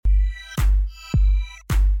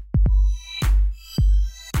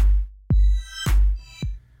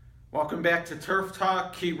Welcome back to Turf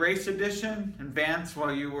Talk Key Race Edition. And Vance,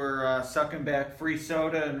 while you were sucking back free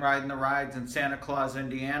soda and riding the rides in Santa Claus,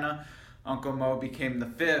 Indiana, Uncle Mo became the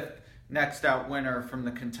 5th next out winner from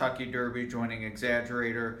the Kentucky Derby, joining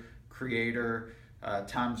Exaggerator, Creator,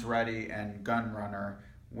 Tom's Ready, and Gun Runner.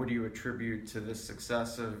 What do you attribute to the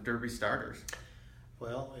success of Derby starters?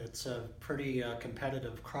 Well, it's a pretty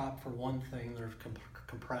competitive crop for one thing. They're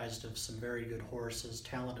comprised of some very good horses,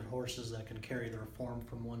 talented horses that can carry their form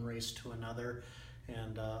from one race to another.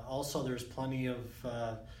 And also there's plenty of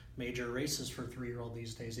major races for 3-year-old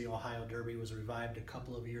these days. The Ohio Derby was revived a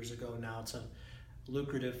couple of years ago. Now it's a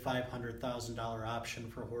lucrative $500,000 option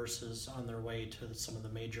for horses on their way to some of the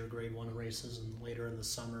major Grade 1 races and later in the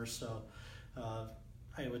summer. So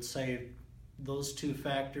I would say those two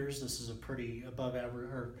factors, this is a pretty above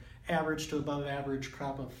average or average to above average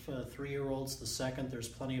crop of 3-year-olds. The second, there's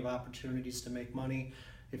plenty of opportunities to make money.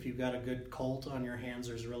 If you've got a good colt on your hands,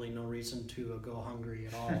 there's really no reason to go hungry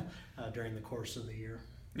at all during the course of the year.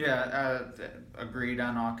 Yeah, agreed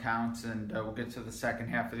on all counts, and we'll get to the second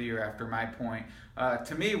half of the year after my point.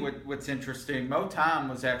 To me, what's interesting, Mo Tom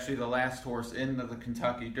was actually the last horse into the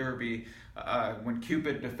Kentucky Derby. When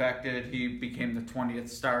Cupid defected, he became the 20th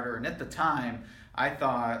starter, and at the time, I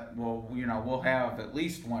thought, well, we'll have at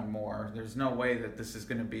least one more. There's no way that this is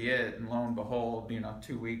going to be it, and lo and behold,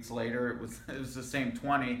 2 weeks later, it was the same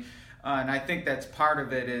 20. And I think that's part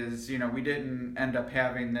of it is, we didn't end up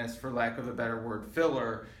having this, for lack of a better word,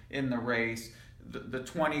 filler in the race. The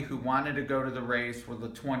 20 who wanted to go to the race were the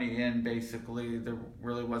 20 in, basically. There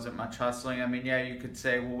really wasn't much hustling. I mean, yeah, you could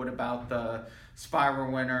say, well, what about the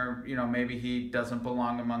Spiral winner? Maybe he doesn't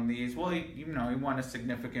belong among these. Well, he won a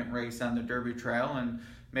significant race on the Derby Trail, and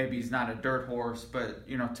maybe he's not a dirt horse, but,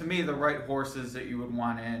 to me, the right horses that you would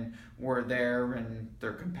want in were there, and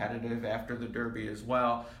they're competitive after the Derby as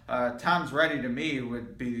well. Tom's Ready, to me,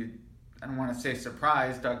 would be, I don't want to say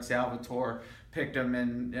surprised. Doug Salvatore picked him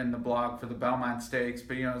in the blog for the Belmont Stakes,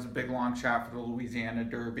 but, it was a big long shot for the Louisiana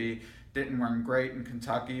Derby. Didn't run great in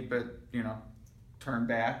Kentucky, but, turned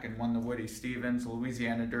back and won the Woody Stevens.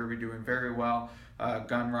 Louisiana Derby doing very well.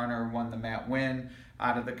 Gun Runner won the Matt Winn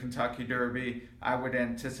out of the Kentucky Derby. I would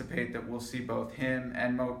anticipate that we'll see both him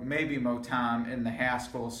and maybe Mo Tom in the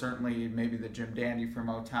Haskell, certainly maybe the Jim Dandy for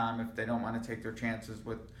Mo Tom if they don't want to take their chances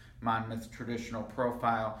with Monmouth's traditional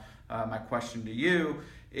profile. My question to you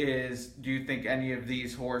is, do you think any of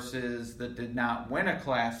these horses that did not win a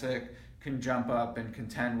Classic can jump up and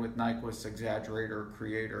contend with Nyquist, Exaggerator,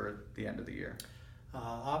 Creator at the end of the year?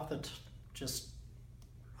 Off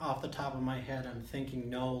the top of my head, I'm thinking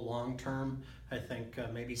no. Long term, I think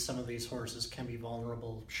maybe some of these horses can be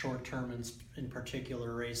vulnerable short term in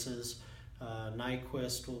particular races.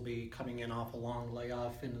 Nyquist will be coming in off a long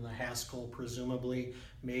layoff into the Haskell, presumably.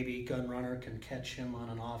 Maybe Gun Runner can catch him on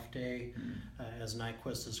an off day, as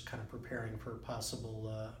Nyquist is kind of preparing for possible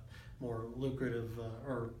more lucrative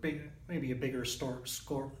maybe a bigger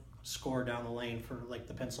score down the lane for like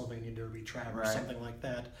the Pennsylvania Derby Trap or something like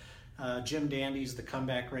that. Jim Dandy's the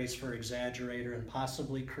comeback race for Exaggerator and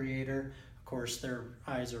possibly Creator. Of course, their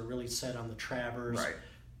eyes are really set on the Travers. Right.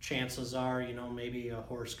 Chances are, maybe a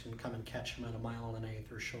horse can come and catch him at 1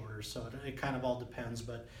 1/8 or shorter. So it kind of all depends.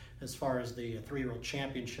 But as far as the 3-year-old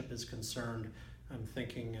championship is concerned, I'm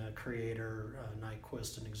thinking Creator,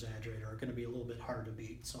 Nyquist, and Exaggerator are going to be a little bit hard to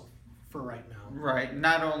beat. So for right now. Right.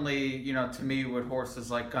 Not only, to me, would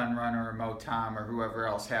horses like Gun Runner or Mo Tom or whoever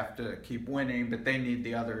else have to keep winning, but they need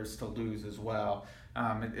the others to lose as well.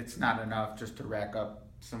 It's not enough just to rack up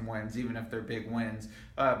some wins, even if they're big wins.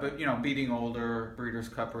 But, beating older Breeders'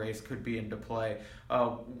 Cup race could be into play.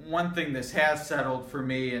 One thing this has settled for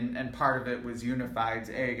me, and part of it was Unified's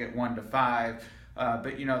egg at 1-5.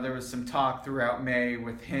 But, there was some talk throughout May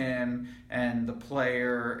with him and the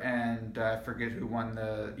player, and I forget who won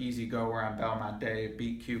the Easy Goer on Belmont Day,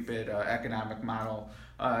 beat Cupid, economic model,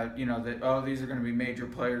 that, these are going to be major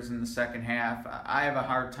players in the second half. I have a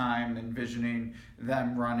hard time envisioning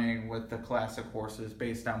them running with the classic horses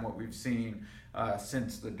based on what we've seen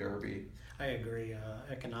since the Derby. I agree.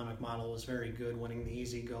 Economic model was very good, winning the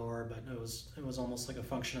Easy Goer, but it was almost like a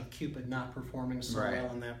function of Cupid not performing so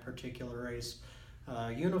well in that particular race.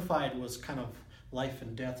 Unified was kind of life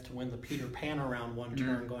and death to win the Peter Pan around one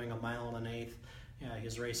turn, going 1 1/8.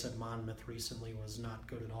 His race at Monmouth recently was not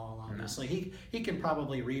good at all, obviously. No. He can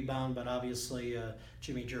probably rebound, but obviously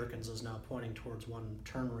Jimmy Jerkins is now pointing towards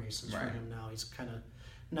 1-turn races for him now. He's kind of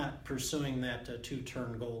not pursuing that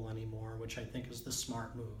 2-turn goal anymore, which I think is the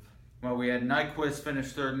smart move. Well, we had Nyquist finish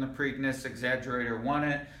third in the Preakness. Exaggerator won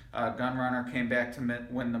it. Gunrunner came back to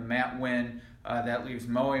win the Winn. That leaves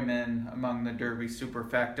Moeman among the Derby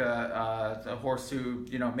Superfecta, the horse who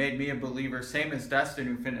made me a believer, same as Destin,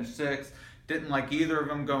 who finished sixth. Didn't like either of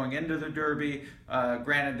them going into the Derby.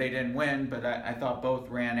 Granted, they didn't win, but I thought both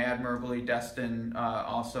ran admirably. Destin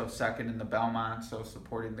also second in the Belmont, so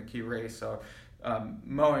supporting the key race. So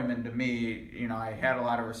Moeman, to me, I had a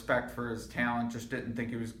lot of respect for his talent, just didn't think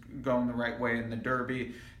he was going the right way in the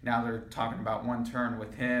Derby. Now they're talking about one turn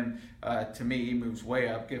with him. To me, he moves way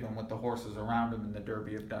up, given what the horses around him in the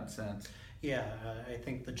Derby have done since. Yeah, I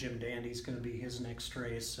think the Jim Dandy's going to be his next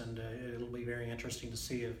race, and it'll be very interesting to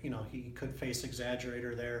see if, he could face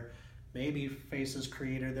Exaggerator there, maybe faces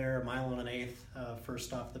Creator there, a mile and an eighth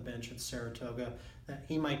first off the bench at Saratoga.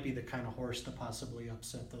 He might be the kind of horse to possibly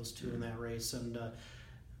upset those two in that race, and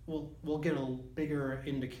we'll get a bigger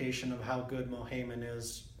indication of how good Mohaman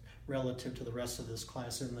is relative to the rest of this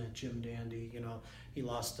class in that Jim Dandy. He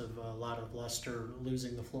lost a lot of luster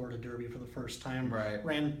losing the Florida Derby for the first time. Right.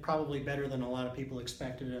 Ran probably better than a lot of people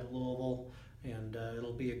expected at Louisville, and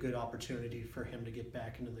it'll be a good opportunity for him to get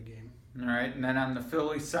back into the game. All right, and then on the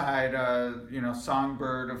filly side,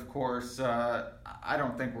 Songbird, of course, I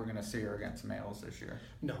don't think we're going to see her against males this year.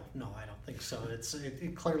 No, I don't think so.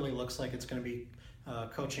 It clearly looks like it's going to be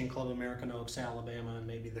coaching Club American Oaks, Alabama, and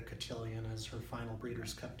maybe the Cotillion as her final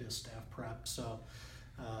Breeders' Cup distaff prep. So,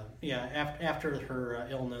 after her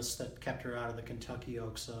illness that kept her out of the Kentucky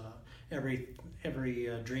Oaks, every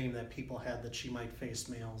dream that people had that she might face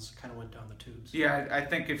males kind of went down the tubes. Yeah, I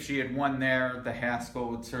think if she had won there, the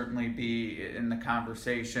Haskell would certainly be in the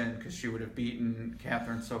conversation because she would have beaten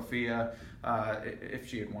Catherine Sophia if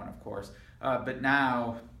she had won, of course. But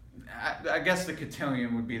now, I guess the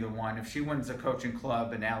Cotillion would be the one. If she wins the Coaching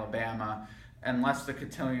Club in Alabama, unless the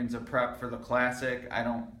Cotillion's a prep for the Classic,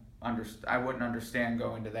 I wouldn't understand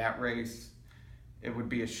going to that race. It would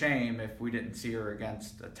be a shame if we didn't see her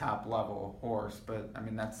against a top-level horse, but,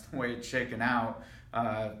 that's the way it's shaken out.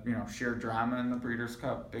 Sheer drama in the Breeders'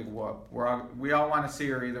 Cup, big whoop. We all want to see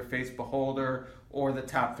her either face Beholder or the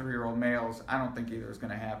top 3-year-old males. I don't think either is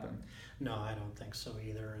going to happen. No, I don't think so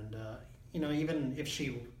either. And, even if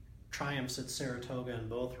she triumphs at Saratoga in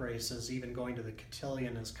both races, even going to the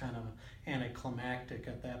Cotillion is kind of anticlimactic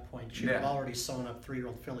at that point. She had already sewn up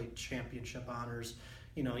 3-year-old filly championship honors.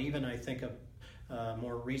 Even I think a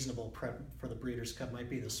more reasonable prep for the Breeders' Cup might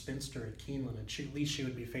be the Spinster at Keeneland, and at least she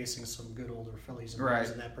would be facing some good older fillies and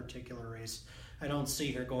mares in that particular race. I don't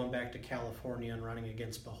see her going back to California and running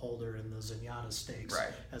against Beholder in the Zenyatta Stakes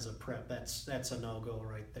as a prep. That's a no-go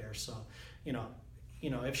right there. So,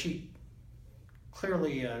 if she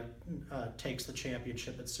clearly takes the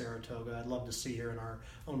championship at Saratoga, I'd love to see her in our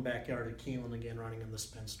own backyard at Keeneland again running in the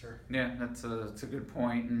Spinster. Yeah, that's a good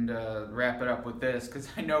point. And wrap it up with this, because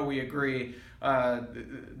I know we agree,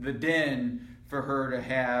 the din for her to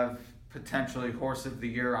have potentially Horse of the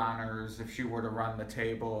Year honors if she were to run the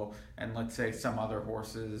table, and let's say some other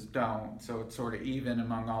horses don't, so it's sort of even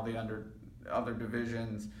among all the other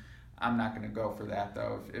divisions. I'm not going to go for that,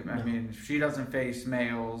 though. If she doesn't face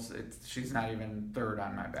males, she's not even third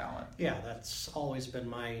on my ballot. Yeah, that's always been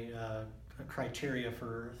my criteria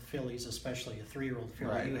for fillies, especially a 3-year-old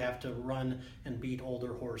filly. Right. You have to run and beat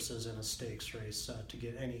older horses in a stakes race to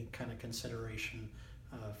get any kind of consideration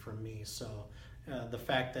from me. So the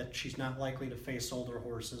fact that she's not likely to face older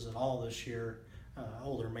horses at all this year,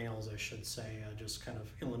 older males, I should say, just kind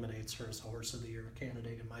of eliminates her as a Horse of the Year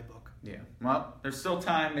candidate in my book. Yeah, well, there's still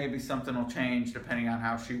time. Maybe something will change depending on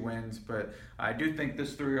how she wins, but I do think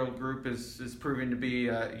this 3-year-old group is proving to be,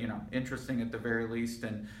 interesting at the very least,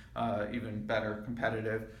 and even better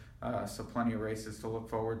competitive. So plenty of races to look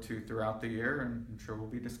forward to throughout the year, and I'm sure we'll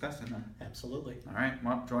be discussing them. Absolutely. All right,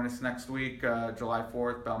 well, join us next week, July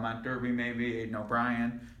 4th, Belmont Derby maybe, Aidan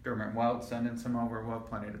O'Brien, Dermot Weld sending some over. We'll have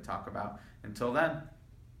plenty to talk about. Until then.